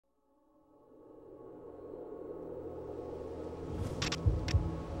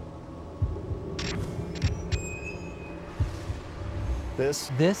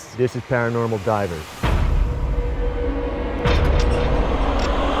this? This? This is paranormal divers.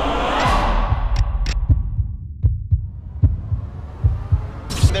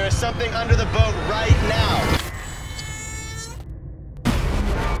 There is something under the boat right now.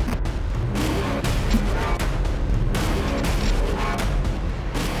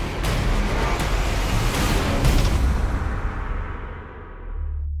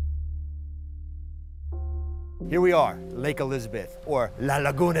 Here we are, Lake Elizabeth, or La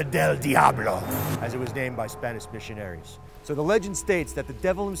Laguna del Diablo, as it was named by Spanish missionaries. So the legend states that the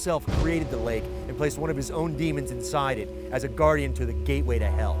devil himself created the lake and placed one of his own demons inside it as a guardian to the gateway to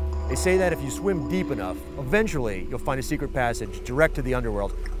hell. They say that if you swim deep enough, eventually you'll find a secret passage direct to the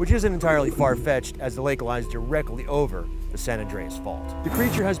underworld, which isn't entirely far-fetched as the lake lies directly over the San Andreas Fault. The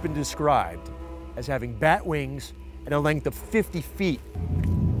creature has been described as having bat wings and a length of 50 feet.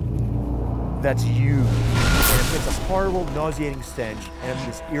 That's huge. And it's a horrible, nauseating stench and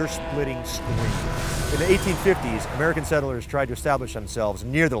this ear-splitting scream. In the 1850s, American settlers tried to establish themselves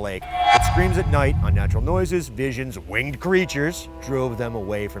near the lake. But screams at night, unnatural noises, visions, winged creatures drove them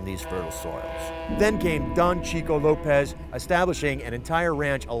away from these fertile soils. Then came Don Chico Lopez, establishing an entire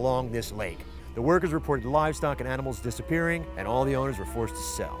ranch along this lake. The workers reported livestock and animals disappearing, and all the owners were forced to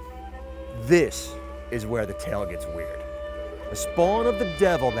sell. This is where the tale gets weird. The spawn of the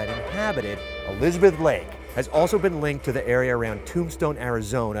devil that inhabited Elizabeth Lake has also been linked to the area around Tombstone,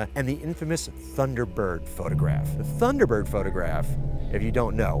 Arizona, and the infamous Thunderbird photograph. The Thunderbird photograph, if you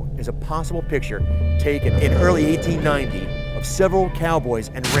don't know, is a possible picture taken in early 1890 of several cowboys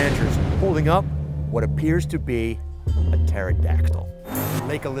and ranchers holding up what appears to be a pterodactyl.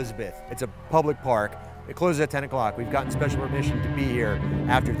 Lake Elizabeth, it's a public park. It closes at 10 o'clock. We've gotten special permission to be here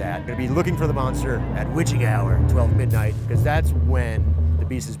after that. We're gonna be looking for the monster at witching hour, 12 midnight, because that's when the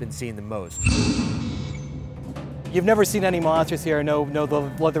beast has been seen the most. You've never seen any monsters here, no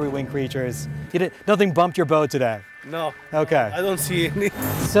leathery winged creatures. Nothing bumped your boat today? No. Okay. I don't see any.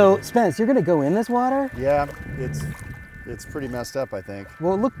 So, Spence, you're gonna go in this water? Yeah, it's pretty messed up, I think.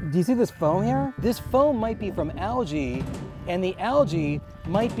 Well, look, do you see this foam here? This foam might be from algae, and the algae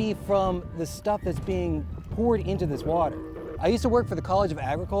might be from the stuff that's being poured into this water. I used to work for the College of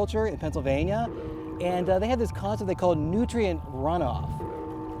Agriculture in Pennsylvania, and they had this concept they called nutrient runoff,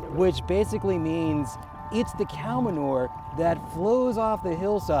 which basically means it's the cow manure that flows off the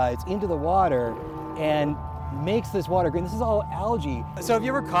hillsides into the water and makes this water green. This is all algae. So have you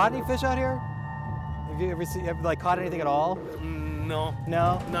ever caught any fish out here? Have you ever caught anything at all? No.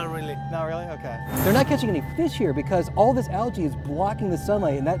 No? Not really. Not really? Okay. They're not catching any fish here because all this algae is blocking the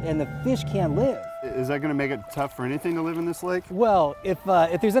sunlight and the fish can't live. Is that going to make it tough for anything to live in this lake? Well, if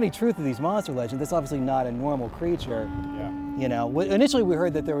there's any truth to these monster legends, that's obviously not a normal creature. Yeah. You know, initially we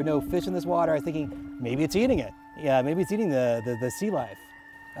heard that there were no fish in this water. I was thinking maybe it's eating it. Yeah, maybe it's eating the sea life.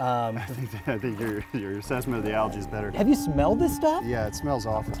 I think your assessment of the algae is better. Have you smelled this stuff? Yeah, it smells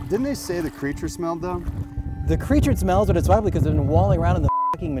awful. Didn't they say the creature smelled though? The creature smells, but it's probably because they've been walling around in the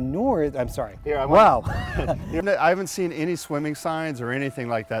fucking manure. I'm sorry. Here, wow. I haven't seen any swimming signs or anything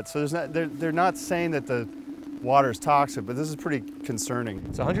like that. So they're not saying that the water is toxic, but this is pretty concerning.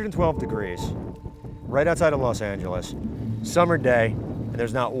 It's 112 degrees, right outside of Los Angeles. Summer day, and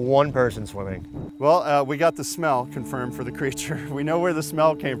there's not one person swimming. Well, we got the smell confirmed for the creature. We know where the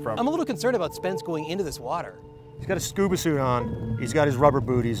smell came from. I'm a little concerned about Spence going into this water. He's got a scuba suit on. He's got his rubber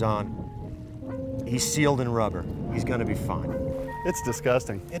booties on. He's sealed in rubber. He's gonna be fine. It's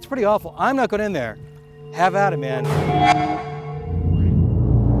disgusting. It's pretty awful. I'm not going in there. Have at it, man.